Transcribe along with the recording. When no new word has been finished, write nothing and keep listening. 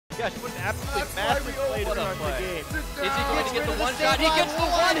gosh, what an absolutely massive play to start the game. Is he going to get the one shot? He gets the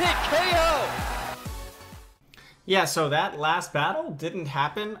one hit KO! Yeah, so that last battle didn't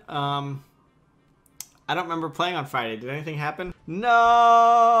happen. I don't remember playing on Friday. Did anything happen?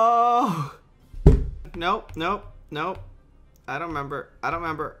 No! Nope, nope, nope. I don't remember. I don't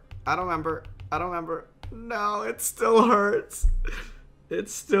remember. I don't remember. I don't remember. No, it still hurts. It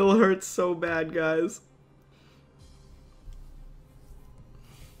still hurts so bad, guys.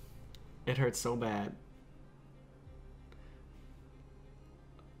 It hurts so bad.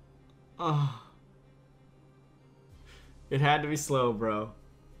 Oh. It had to be slow, bro.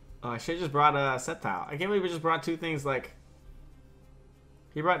 Oh, I should have just brought a Sceptile. I can't believe we just brought two things like...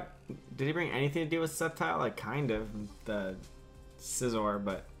 He brought... Did he bring anything to do with Sceptile? Like, kind of. The Scizor,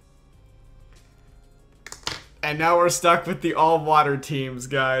 but... And now we're stuck with the all-water teams,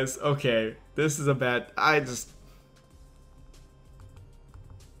 guys. Okay, this is a bad...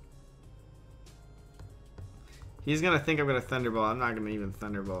 He's gonna think I'm gonna Thunderbolt. I'm not gonna even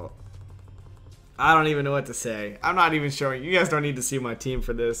Thunderbolt. I don't even know what to say. I'm not even showing. You guys don't need to see my team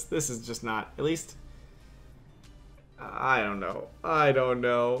for this. This is just not... At least... I don't know. I don't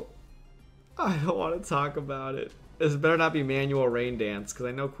know. I don't want to talk about it. This better not be manual rain dance, because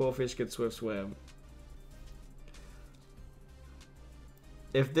I know Quillfish could Swift Swim.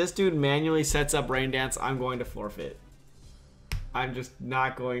 If this dude manually sets up rain dance, I'm going to forfeit. I'm just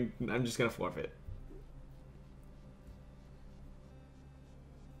not going... I'm just going to forfeit.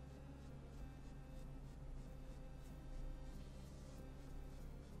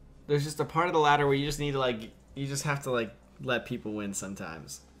 There's just a part of the ladder where you just need to, like... You just have to, like, let people win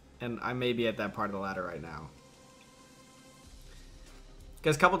sometimes. And I may be at that part of the ladder right now.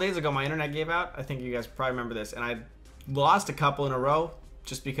 Because a couple days ago, my internet gave out. I think you guys probably remember this. And I lost a couple in a row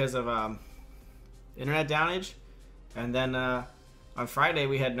just because of internet downage. And then on Friday,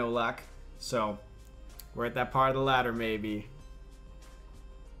 we had no luck. So, we're at that part of the ladder, maybe.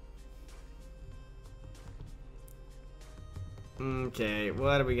 Okay,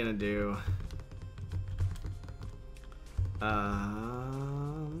 what are we going to do? I'm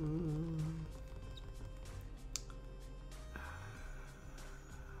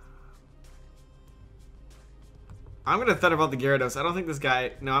gonna Thunderbolt the Gyarados. I don't think this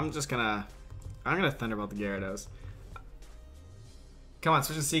guy... No, I'm gonna Thunderbolt the Gyarados. Come on,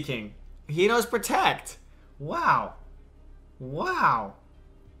 switch to Seaking. He knows Protect! Wow. Wow.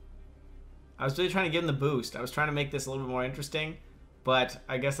 I was really trying to give him the boost. I was trying to make this a little bit more interesting, but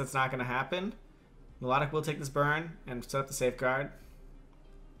I guess that's not gonna happen. Melodic will take this burn and set up the safeguard.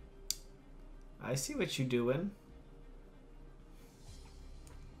 I see what you doing.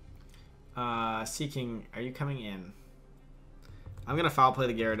 Seaking, are you coming in? I'm gonna foul play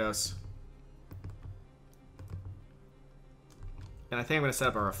the Gyarados. And I think I'm gonna set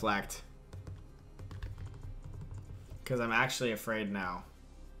up a Reflect. Because I'm actually afraid now.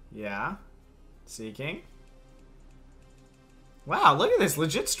 Yeah. Seaking. Wow, look at this.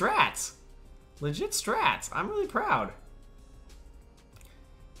 Legit strats. Legit strats. I'm really proud.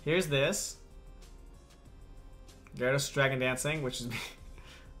 Here's this. Gyarados Dragon Dancing, which is...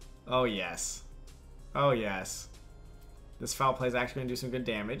 Oh, yes. Oh, yes. This foul play is actually going to do some good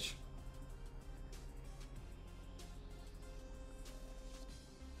damage.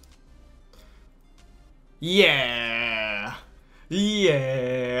 Yeah!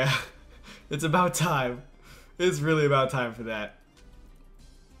 Yeah! It's about time. It's really about time for that.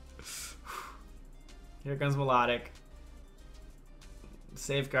 Here comes Melodic.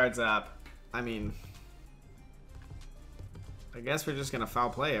 Safeguard's up. I mean... I guess we're just gonna foul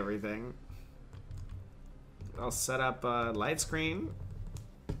play everything. I'll set up a light screen.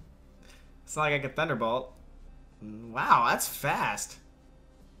 It's not like I can Thunderbolt. Wow, that's fast.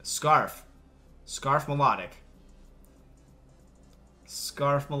 Scarf. Scarf Melodic.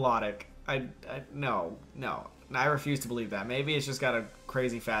 Scarf Melodic. No. I refuse to believe that. Maybe it's just got a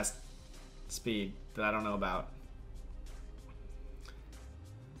crazy fast speed that I don't know about.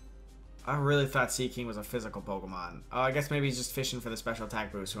 I really thought Seaking was a physical Pokemon. Oh, I guess maybe he's just fishing for the special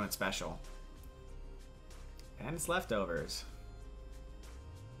attack boost. Who went special. And it's leftovers.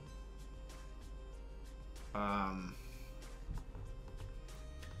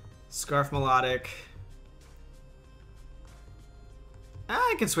 Scarf Melodic.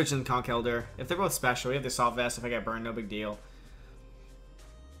 I can switch in Conkeldurr. If they're both special, we have the Assault Vest. If I get burned, no big deal.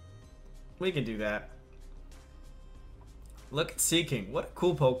 We can do that. Look at Seaking. What a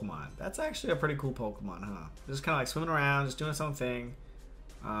cool Pokemon. That's actually a pretty cool Pokemon, huh? Just kind of like swimming around, just doing its own thing.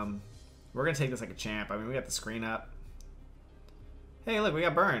 We're going to take this like a champ. I mean, we got the screen up. Hey, look, we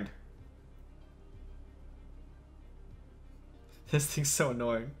got burned. This thing's so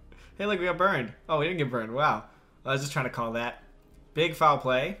annoying. Hey, look, we got burned. Oh, we didn't get burned. Wow. I was just trying to call that. Big foul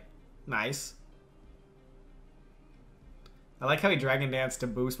play. Nice. I like how he Dragon Danced to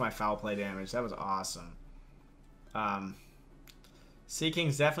boost my foul play damage. That was awesome. Sea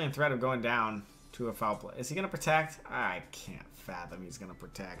King's definitely in threat of going down to a foul play. Is he going to protect? I can't fathom he's going to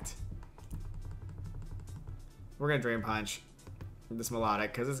protect. We're going to Drain Punch this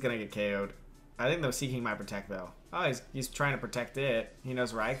Melodic because it's going to get KO'd. I think the Sea King might protect, though. Oh, he's trying to protect it. He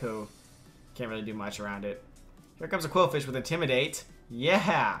knows Raikou can't really do much around it. Here comes a Quillfish with Intimidate.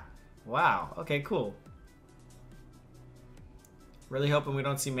 Yeah! Wow. Okay, cool. Really hoping we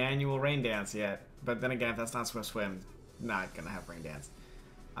don't see manual Rain Dance yet. But then again, if that's not Swift Swim, not gonna have Rain Dance.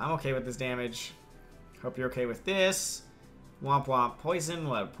 I'm okay with this damage. Hope you're okay with this. Womp Womp. Poison,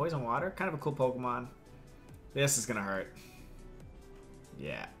 what? Poison Water? Kind of a cool Pokemon. This is gonna hurt.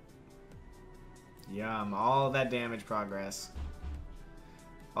 Yeah. Yum. All that damage progress.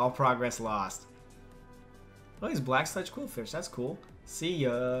 All progress lost. Oh, he's Black Sledge Quillfish. That's cool. See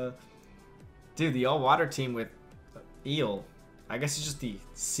ya. Dude, the all-water team with Eel. I guess it's just the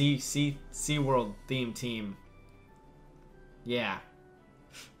SeaWorld themed team. Yeah.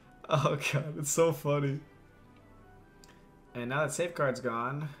 Oh god, it's so funny. And now that Safeguard's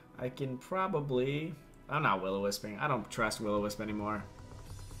gone, I can probably... I'm not Will-O-Wisping. I don't trust Will-O-Wisp anymore.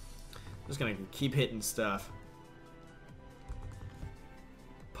 I'm just gonna keep hitting stuff.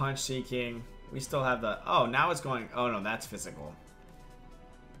 Punch Seeking. We still have the... Oh, now it's going... Oh no, that's physical.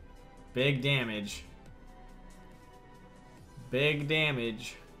 Big damage. Big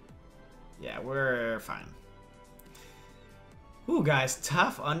damage. Yeah, we're fine. Ooh, guys,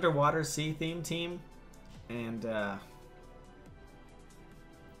 tough underwater sea theme team. And, I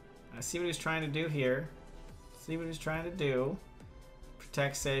see what he's trying to do here. See what he's trying to do.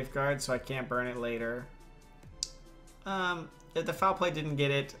 Protect Safeguard so I can't burn it later. If the foul play didn't get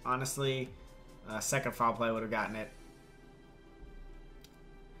it, honestly, second foul play would have gotten it.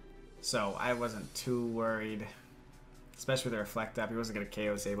 So I wasn't too worried. Especially with the Reflect Up. He wasn't going to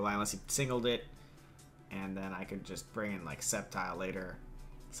KO Sableye unless he singled it. And then I could just bring in, like, Sceptile later.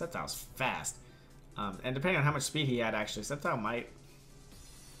 Sceptile's fast. And depending on how much speed he had, actually, Sceptile might...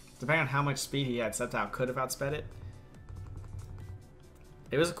 Depending on how much speed he had, Sceptile could have outsped it.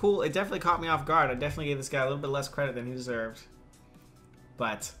 It was cool. It definitely caught me off guard. I definitely gave this guy a little bit less credit than he deserved.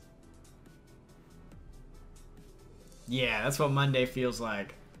 But... yeah, that's what Monday feels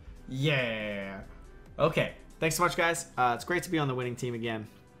like. Yeah. Okay. Thanks so much, guys. It's great to be on the winning team again.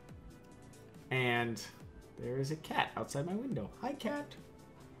 And there is a cat outside my window. Hi, cat.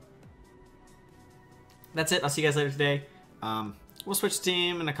 That's it. I'll see you guys later today. We'll switch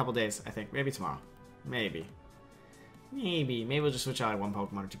team in a couple days, I think. Maybe tomorrow. Maybe. Maybe we'll just switch out one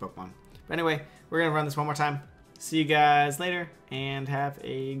Pokemon or two Pokemon. But anyway, we're going to run this one more time. See you guys later. And have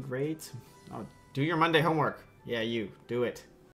a great... Oh, do your Monday homework. Yeah, you. Do it.